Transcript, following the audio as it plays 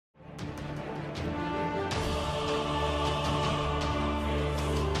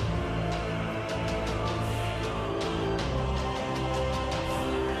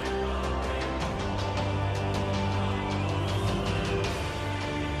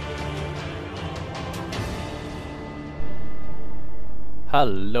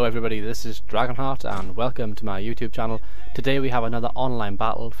Hello everybody, this is Dragonheart and welcome to my YouTube channel. Today we have another online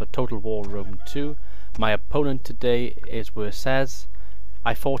battle for Total War Rome 2. My opponent today is WerSes.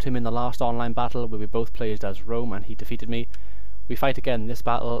 I fought him in the last online battle where we both played as Rome and he defeated me. We fight again in this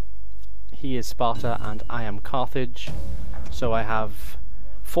battle. He is Sparta and I am Carthage. So I have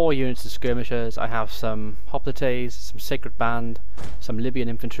 4 units of skirmishers, I have some hoplites, some sacred band, some Libyan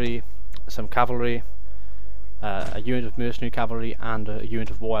infantry, some cavalry, a unit of mercenary cavalry and a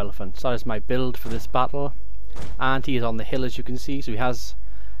unit of war elephants. That is my build for this battle, and he is on the hill as you can see, so he has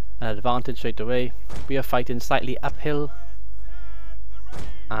an advantage straight away. We are fighting slightly uphill,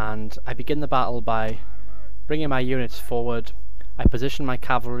 and I begin the battle by bringing my units forward. I position my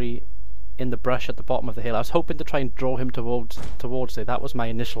cavalry in the brush at the bottom of the hill. I was hoping to try and draw him towards it. That was my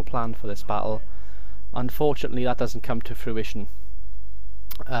initial plan for this battle. Unfortunately that doesn't come to fruition.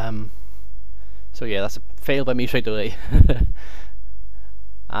 So yeah, that's a fail by me straight away.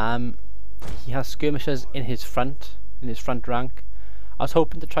 He has skirmishers in his front rank. I was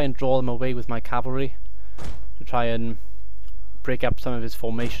hoping to try and draw them away with my cavalry, to try and break up some of his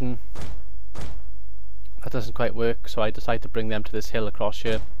formation. That doesn't quite work, so I decide to bring them to this hill across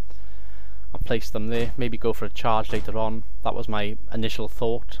here and place them there, maybe go for a charge later on. That was my initial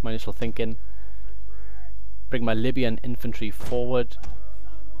thought, my initial thinking. Bring my Libyan infantry forward,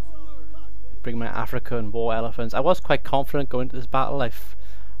 bring my African war elephants. I was quite confident going into this battle.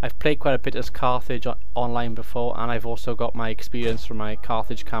 I've played quite a bit as Carthage online before, and I've also got my experience from my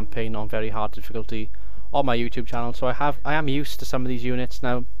Carthage campaign on very hard difficulty on my YouTube channel, so I am used to some of these units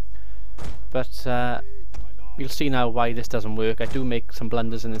now. But you'll see now why this doesn't work. I do make some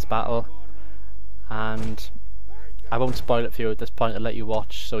blunders in this battle, and I won't spoil it for you at this point. I'll let you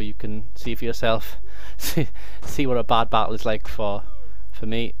watch so you can see for yourself see what a bad battle is like for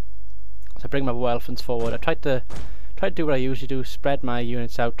me. So I bring my war elephants forward. I try to do what I usually do, spread my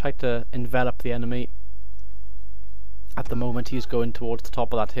units out, try to envelop the enemy. At the moment he is going towards the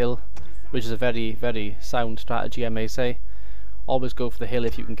top of that hill, which is a very, very sound strategy, I may say. Always go for the hill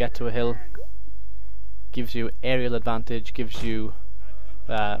if you can get to a hill. Gives you aerial advantage, gives you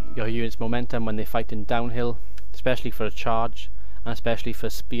your units momentum when they fight in downhill, especially for a charge, and especially for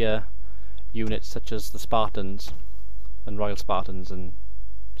spear units such as the Spartans and Royal Spartans and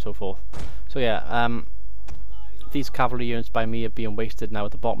so forth. So yeah, these cavalry units by me are being wasted now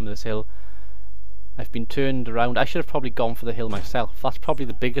at the bottom of this hill. I've been turned around. I should have probably gone for the hill myself. That's probably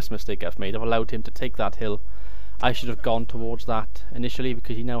the biggest mistake I've made. I've allowed him to take that hill. I should have gone towards that initially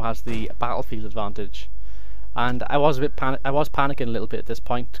because he now has the battlefield advantage. And I was panicking a little bit at this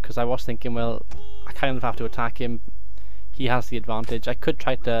point because I was thinking, well, I kind of have to attack him. He has the advantage. I could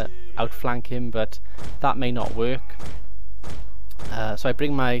try to outflank him, but that may not work. So I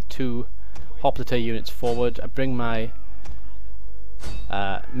bring my 2 hoplite units forward. I bring my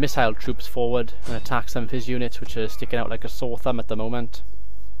missile troops forward and attack some of his units, which are sticking out like a sore thumb at the moment.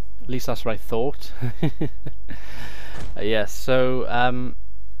 At least that's what I thought. Yes, so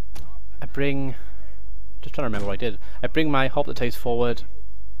I bring... just trying to remember what I did. I bring my hoplites forward,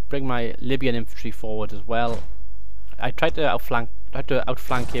 bring my Libyan infantry forward as well. I tried to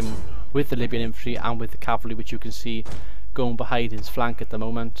outflank him with the Libyan infantry and with the cavalry, which you can see going behind his flank at the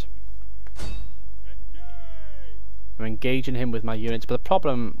moment. I'm engaging him with my units, but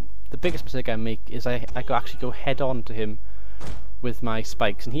the biggest mistake I make is I actually go head on to him with my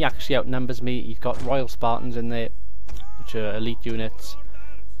spikes, and he actually outnumbers me. He's got Royal Spartans in there, which are elite units,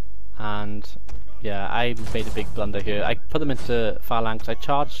 and yeah, I made a big blunder here. I put them into phalanx. I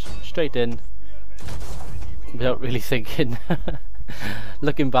charged straight in without really thinking.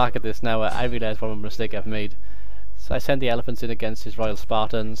 Looking back at this now, I realise what a mistake I've made. So I send the elephants in against his Royal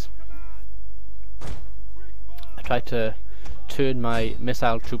Spartans. I try to turn my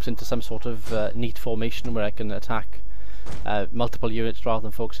missile troops into some sort of neat formation where I can attack multiple units rather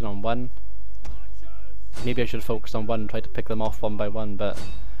than focusing on one. Maybe I should have focused on one and tried to pick them off one by one, but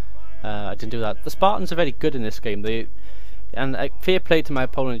I didn't do that. The Spartans are very good in this game. Fair play to my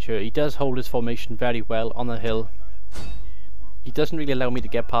opponent here. He does hold his formation very well on the hill. He doesn't really allow me to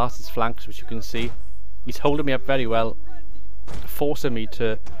get past his flanks, which you can see. He's holding me up very well, forcing me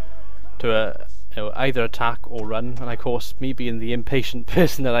to either attack or run. And of course, me being the impatient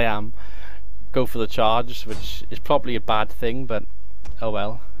person that I am, go for the charge, which is probably a bad thing, but oh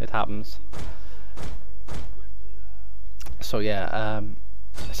well, it happens. So yeah,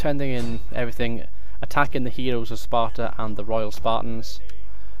 sending in everything, attacking the heroes of Sparta and the Royal Spartans.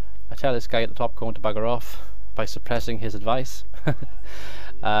 I tell this guy at the top corner to bugger off by suppressing his advice.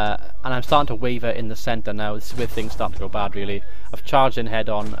 And I'm starting to waver in the centre now. This is where things start to go bad, really. I've charged in head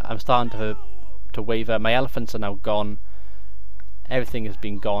on. I'm starting to waver. My elephants are now gone. everything has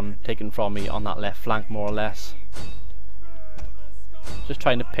been taken from me on that left flank more or less. Just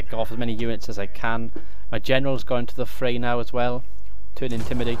trying to pick off as many units as I can. My general's gone to the fray now as well. Turn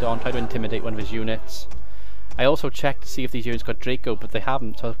Intimidate on, try to intimidate one of his units. I also checked to see if these units got Draco, but they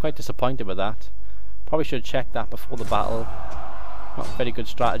haven't, so I was quite disappointed with that. Probably should have checked that before the battle. Not a very good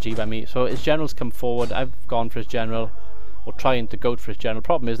strategy by me. So his generals come forward, I've gone for his general, or trying to go for his general.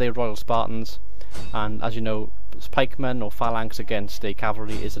 Problem is they're Royal Spartans, and as you know, pikemen or phalanx against a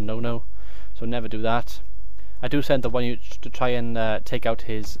cavalry is a no-no, so never do that. I do send the one unit to try and take out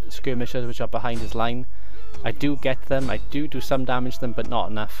his skirmishers which are behind his line. I do get them, I do some damage to them, but not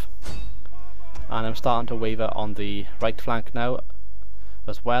enough. And I'm starting to waver on the right flank now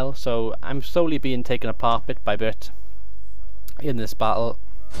as well, so I'm slowly being taken apart bit by bit in this battle.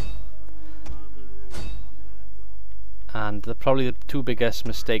 And probably the two biggest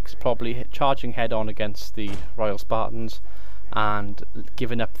mistakes, probably charging head on against the Royal Spartans and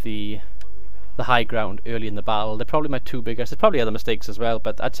giving up the high ground early in the battle. They're probably my two biggest. There's probably other mistakes as well,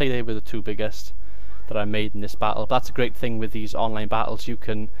 but I'd say they were the two biggest that I made in this battle. But that's a great thing with these online battles. You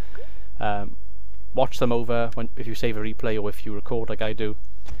can watch them over if you save a replay, or if you record like I do.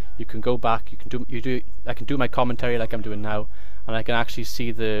 You can go back. I can do my commentary like I'm doing now, and I can actually see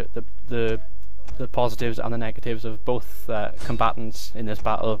the positives and the negatives of both combatants in this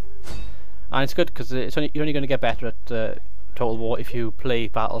battle. And it's good because you're only going to get better at Total War if you play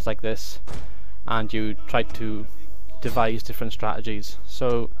battles like this and you try to devise different strategies.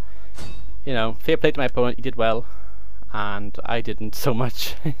 So, you know, fair play to my opponent, he did well, and I didn't so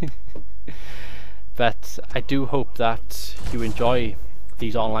much. But I do hope that you enjoy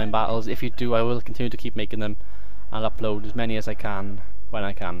these online battles. If you do, I will continue to keep making them and upload as many as I can when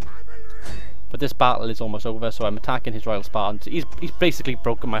I can. But this battle is almost over, so I'm attacking his Royal Spartans. He's basically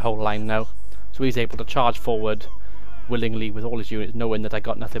broken my whole line now, so he's able to charge forward willingly with all his units, knowing that I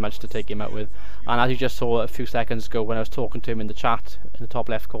got nothing much to take him out with. And as you just saw a few seconds ago when I was talking to him in the chat in the top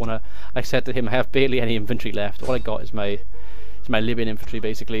left corner, I said to him, I have barely any infantry left. All I got is my Libyan infantry,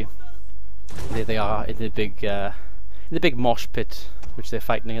 basically. There they are in the big mosh pit which they're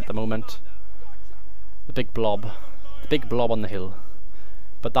fighting at the moment. The big blob on the hill.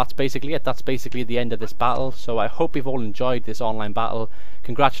 But that's basically it. That's basically the end of this battle. So I hope you've all enjoyed this online battle.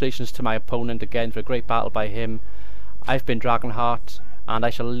 Congratulations to my opponent again for a great battle by him. I've been Dragonheart, and I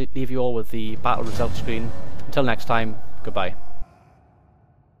shall leave you all with the battle results screen. Until next time, goodbye.